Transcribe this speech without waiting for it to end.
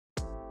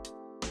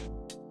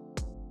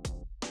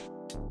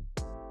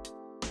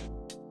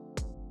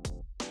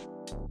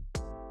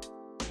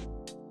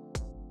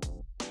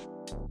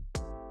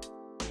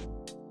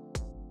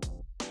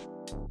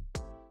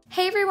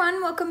Hey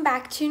everyone, welcome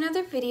back to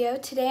another video.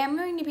 Today I'm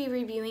going to be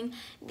reviewing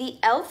the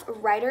e.l.f.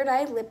 Ride or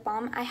Die Lip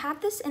Balm. I have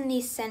this in the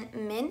scent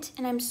Mint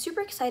and I'm super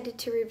excited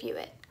to review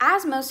it.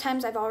 As most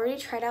times, I've already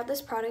tried out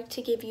this product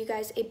to give you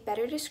guys a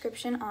better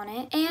description on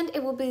it, and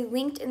it will be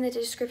linked in the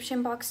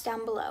description box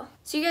down below.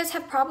 So you guys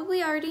have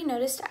probably already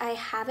noticed I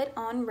have it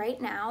on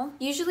right now.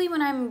 Usually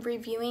when I'm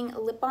reviewing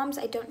lip balms,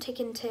 I don't take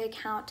into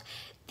account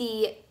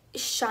the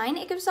shine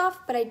it gives off,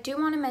 but I do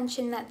want to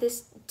mention that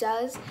this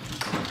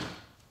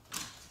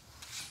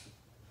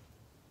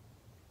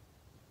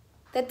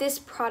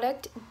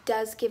product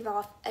does give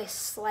off a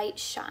slight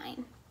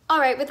shine.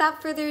 Alright,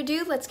 without further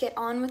ado, let's get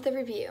on with the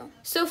review.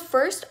 So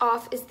first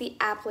off is the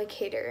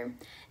applicator.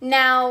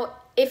 Now,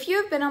 if you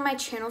have been on my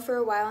channel for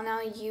a while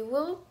now, you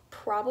will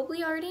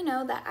probably already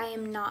know that I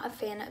am not a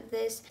fan of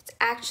this. It's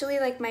actually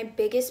like my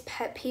biggest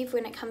pet peeve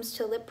when it comes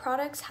to lip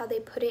products, how they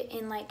put it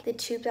in like the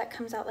tube that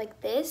comes out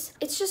like this.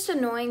 It's just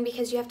annoying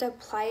because you have to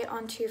apply it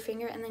onto your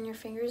finger and then your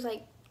finger's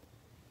like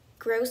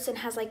gross and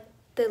has like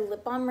the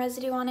lip balm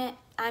residue on it.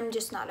 I'm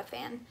just not a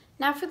fan.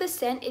 Now for the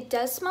scent, it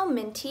does smell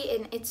minty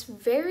and it's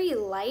very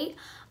light.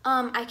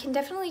 I can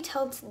definitely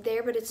tell it's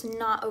there, but it's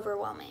not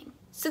overwhelming.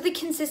 So the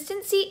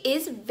consistency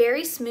is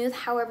very smooth,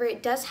 however,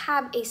 it does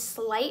have a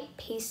slight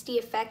pasty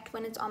effect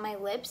when it's on my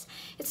lips.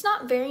 It's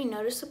not very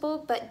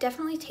noticeable, but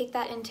definitely take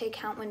that into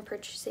account when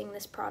purchasing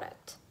this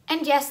product.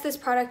 And yes, this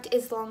product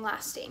is long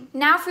lasting.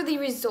 Now for the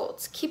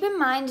results. Keep in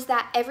mind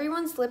that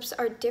everyone's lips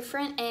are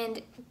different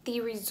and the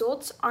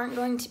results aren't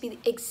going to be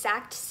the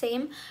exact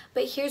same,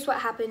 but here's what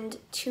happened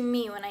to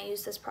me when I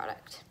used this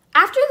product.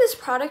 After this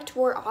product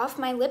wore off,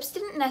 my lips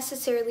didn't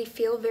necessarily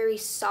feel very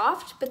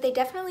soft, but they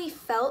definitely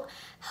felt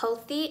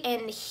healthy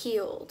and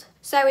healed.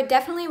 So I would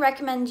definitely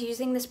recommend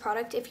using this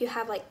product if you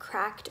have like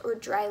cracked or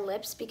dry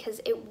lips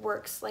because it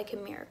works like a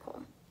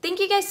miracle. Thank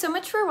you guys so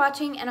much for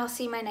watching and I'll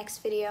see you in my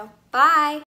next video. Bye!